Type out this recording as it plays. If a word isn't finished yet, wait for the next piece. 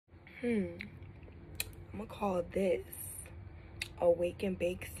I'm gonna call this a wake and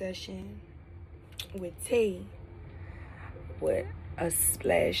bake session with Tay with a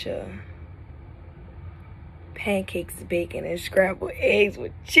splash of pancakes, bacon, and scrambled eggs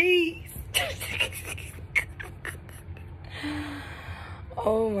with cheese.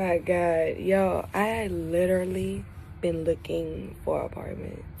 Oh my god, y'all, I had literally been looking for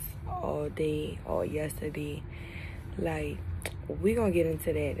apartments all day, all yesterday. Like, we gonna get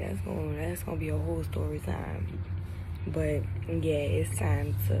into that. That's gonna be a whole story time. But yeah, it's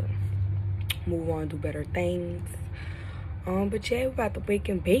time to move on, do better things. But yeah, we're about to wake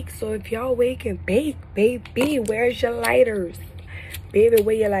and bake. So if y'all wake and bake, baby, where's your lighters? Baby,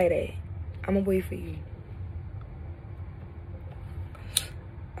 where your light at? I'ma wait for you.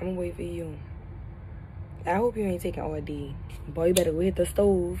 I'ma wait for you. I hope you ain't taking all day. Boy, you better go hit the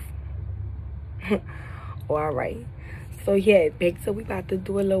stove. Oh, alright. So yeah, bake. So we about to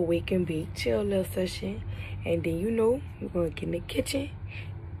do a little wake and bake, chill little session. And then, you know, we're gonna get in the kitchen.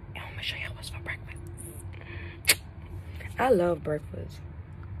 And I'm gonna show y'all what's for breakfast. I love breakfast.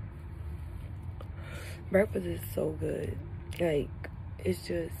 Breakfast is so good. Like, it's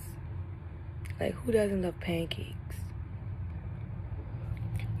just, like, who doesn't love pancakes?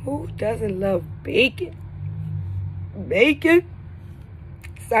 Who doesn't love bacon? Bacon?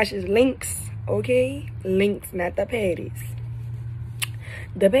 Sasha's links, okay? Links, not the patties.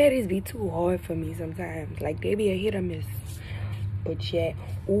 The patties be too hard for me sometimes. Like, they be a hit or miss. But yeah.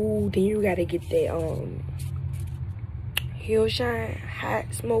 Ooh, then you gotta get that, Hillshine hot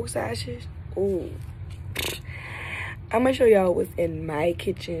smoked sausages. Ooh. I'm gonna show y'all what's in my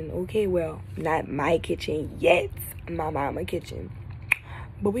kitchen, okay? Well, not my kitchen yet. My mama's kitchen.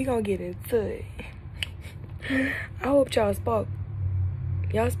 But we gonna get into it. I hope y'all spoke.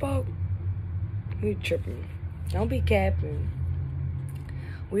 Y'all spoke? We tripping. Don't be capping.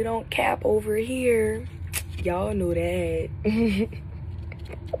 We don't cap over here. Y'all know that.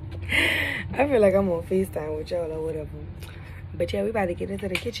 I feel like I'm on FaceTime with y'all or whatever. But yeah, we about to get into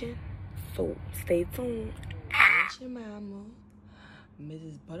the kitchen. So stay tuned. It's your mama,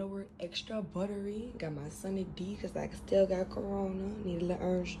 Mrs. Butterworth Extra Buttery. Got my Sunny D because I still got corona. Need a little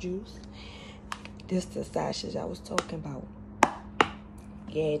orange juice. This the sausage I was talking about.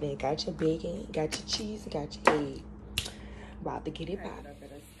 Yeah, then got your bacon, got your cheese, got your egg. About to get it popped up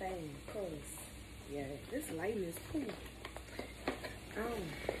at a stand, cause yeah, this lighting is cool.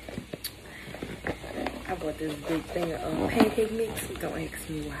 I bought this big thing of pancake mix. Don't ask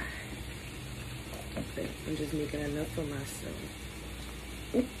me why. But I'm just making enough for myself.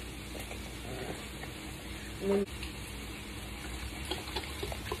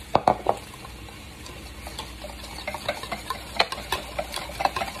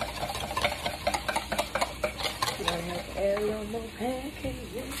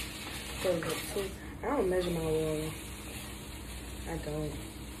 I don't measure my water. I don't.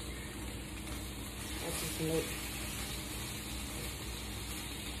 I just know.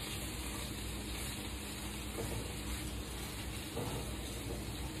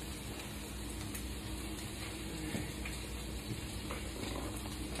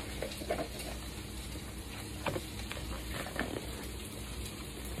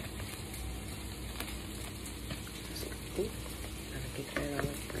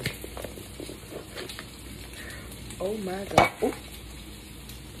 Oh my god. Ooh.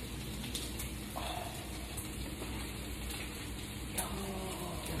 Oh.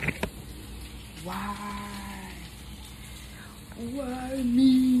 Why? Why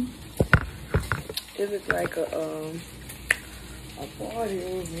me? It looks like a party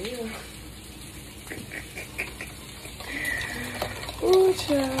over here. Oh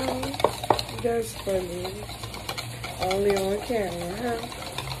child. That's funny. Only on camera, huh?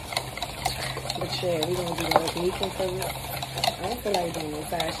 But yeah, we gonna do the bacon for it. I don't feel like doing no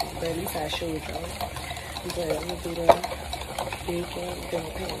fashion, but at least I showed y'all. But I'm gonna do the bacon, then the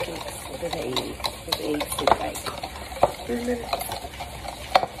pancakes, then the eggs. Because the eggs take like 3 minutes.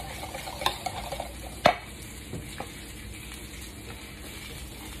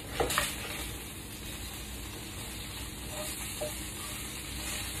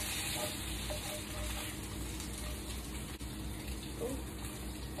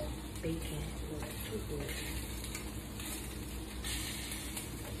 Bacon was too good.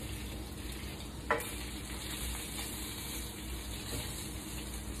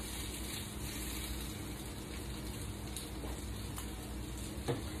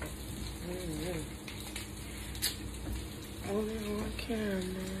 Only on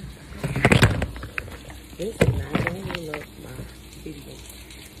camera. This is not gonna look my video.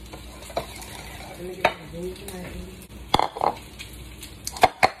 Let me get my baby.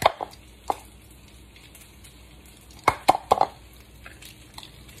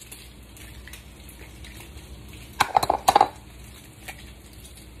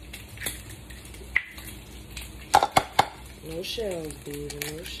 No shells, baby.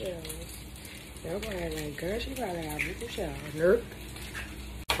 No shells. Everybody like, girl, she probably got a shell. Nerp.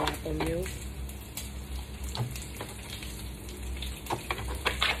 Drop of milk.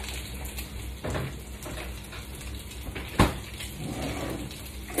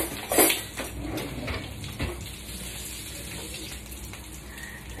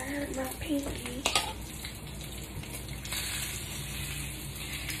 I hurt my pinky.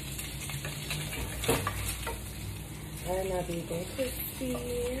 I might be going crispy.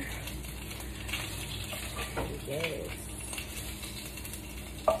 Yes.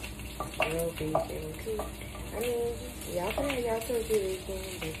 Real bacon too. I mean, y'all can have y'all turkey bacon,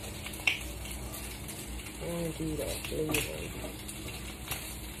 but I want to do that flavor.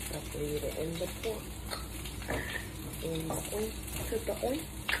 The flavor in the pork. In the oink. Put the oink.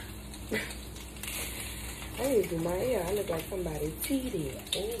 I need to do my hair. I look like somebody cheated.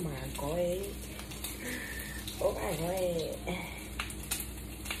 Oh my god. Oh my god.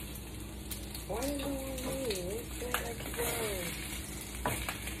 Why are you doing me? What's that like you doing?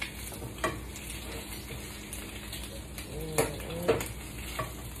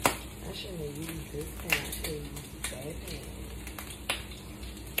 I shouldn't have used this pen. I should have used that pen.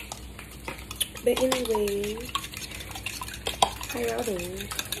 But anyway, how y'all doing?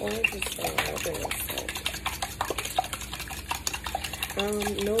 Orange is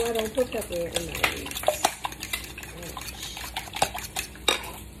no, I don't put pepper in my eggs.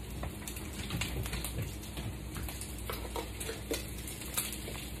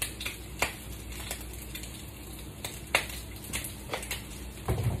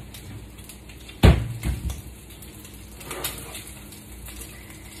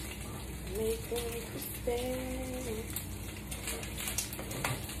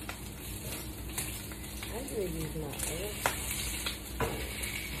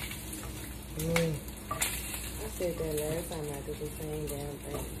 I said that last time I did the same damn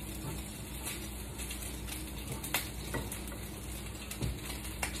thing.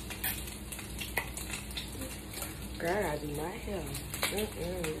 Girl, I gotta do my hair.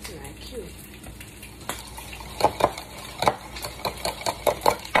 It's not cute.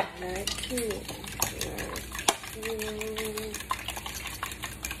 Not cute.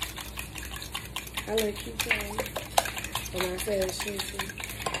 I look cute too. When I say it's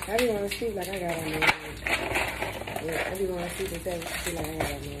I be want to sleep like I got on there. Yeah, I be want to sleep and sleep like I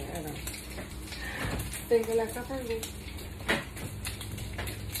got on there. I don't. Think like I'm hungry.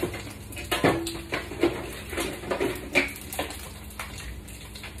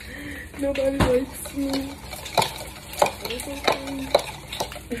 Nobody likes me. It's okay.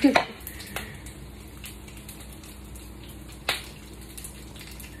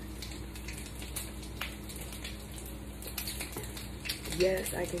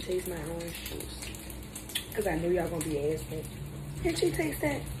 Yes, I can taste my orange juice. Because I knew y'all gonna be asking. Can she taste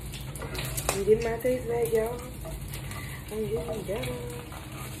that? I'm getting my taste back, y'all. I'm getting better.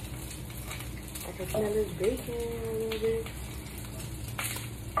 I can smell this bacon a little bit.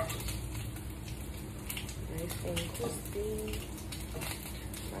 Nice and crispy.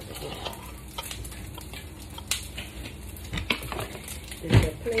 About to get There's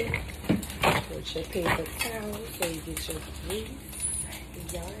your plate. Put your paper towel so you get your grease.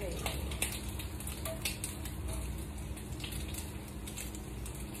 Yay.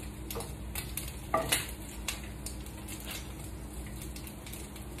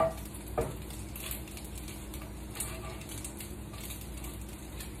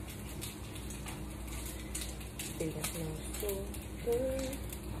 That smells so good.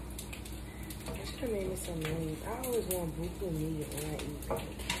 I should have made me some wings. I always want buku meat when I eat bacon.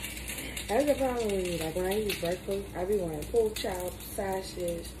 That's the problem with me. Like when I eat breakfast, I be wanting pork chops,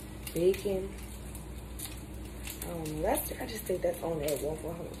 sausage, bacon. I don't know. I just think that's only at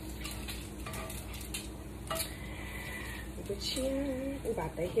Waffle House. But yeah, we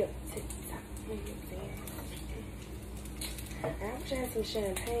about to hip TikTok. I wish I had some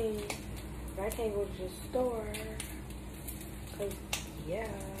champagne, but I can't go to the store. Cause yeah,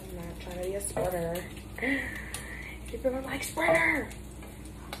 I'm not trying to be a sprinter. People are like sprinter.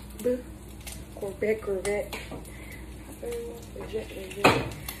 Corvette.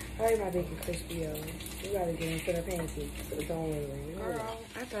 I like my bacon crispy, yo. You gotta get into the pancakes. So don't worry. Girl,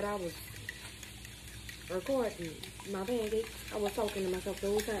 I thought I was recording my pancakes. I was talking to myself the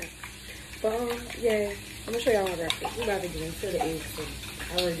whole time. But yeah, I'm gonna show y'all my breakfast. We about to get into the eggs. So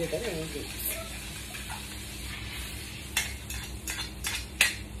I already did the pancakes.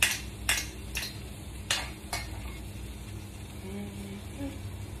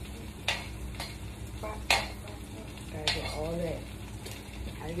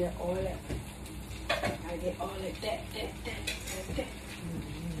 Gotta get all that. get all of that.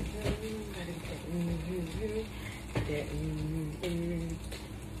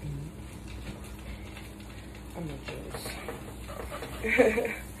 I'm gonna choose.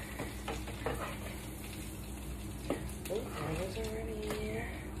 Oh, that was already here.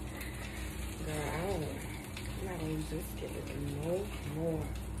 Girl, I'm not gonna use this skillet no more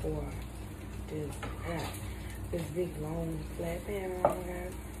for this this big long flat pan I got.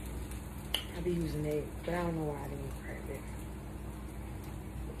 I'll be using it, but I don't know why I didn't grab it.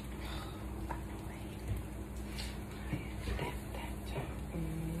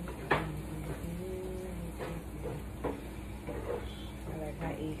 I like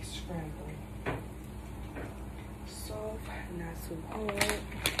my eggs scrambled. Soft, not too hard.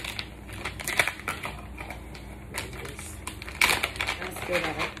 I still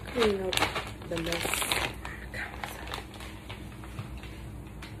gotta clean up the mess.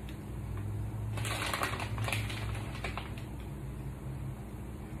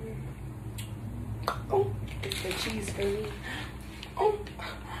 Oh, it's the cheese for me. Oh.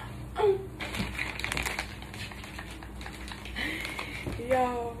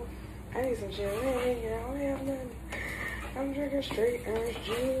 Yo, I need some champagne. I don't have nothing. I'm drinking straight orange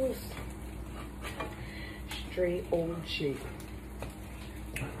juice. Straight OG.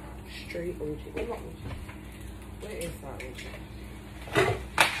 Straight OG. Where's my OG? Where is my OG?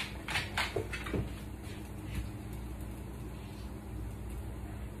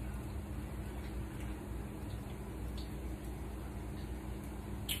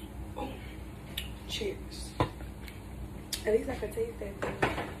 Oh, cheers. At least I can taste that thing.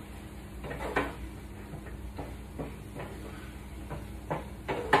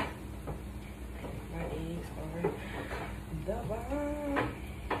 My eggs are the bomb.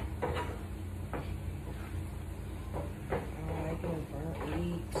 I like no burnt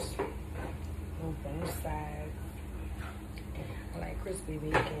eggs, no burnt sides. I like crispy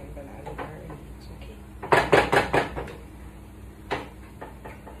bacon, but I don't burnt eggs, okay?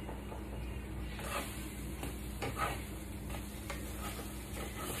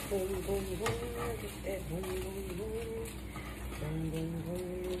 Boom, boom, boom, get that boom, boom, boom. Boom, boom,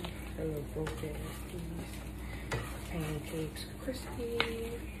 boom. Hello, broke ass piece. Pancakes crispy.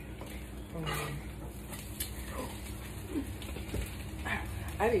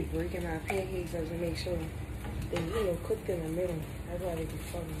 I be breaking my pancakes up to make sure they cooked in the middle. That's why they be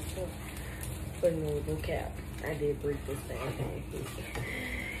fucking up. But no cap. I did break this thing pancake.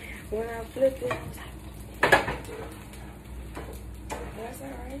 When I flipped it, I was like, that's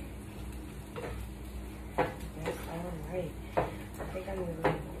alright. That's alright. I think I'm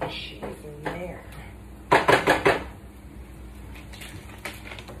gonna put cheese in there.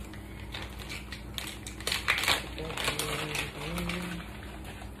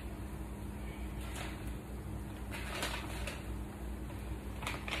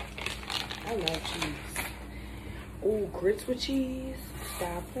 I love cheese. Ooh, grits with cheese.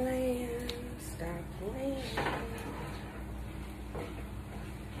 Stop playing. Stop playing.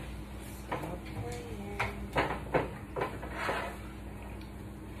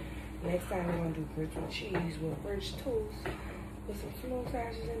 Next time we're gonna do grits with cheese with French toast with some smoked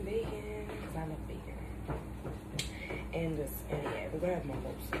sausages and bacon, because I love bacon. And yeah, we're gonna have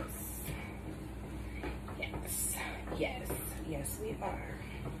mimosas. Yes, we are.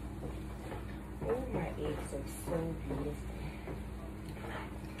 Oh, my eggs are so beautiful.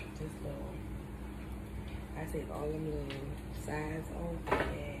 This little, I take all them little sides off.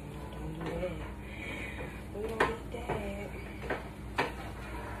 Yeah, don't do that. We don't eat that.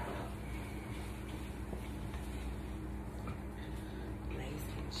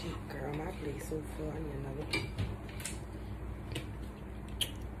 Girl, my plate's so full. I need another plate.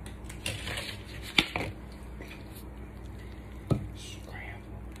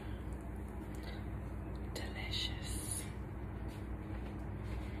 Scrambled. Delicious.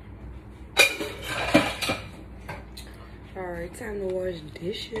 Alright, time to wash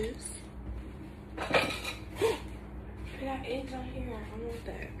dishes. I got eggs on here. I don't want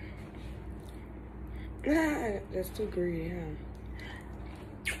that. That's too greedy, huh?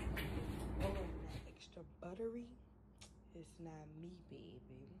 Buttery. It's not me,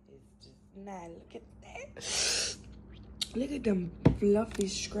 baby. It's just not. Look at that. Look at them fluffy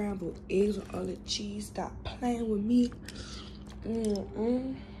scrambled eggs with all the cheese. Stop playing with me.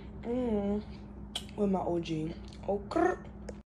 With my OG. Okay.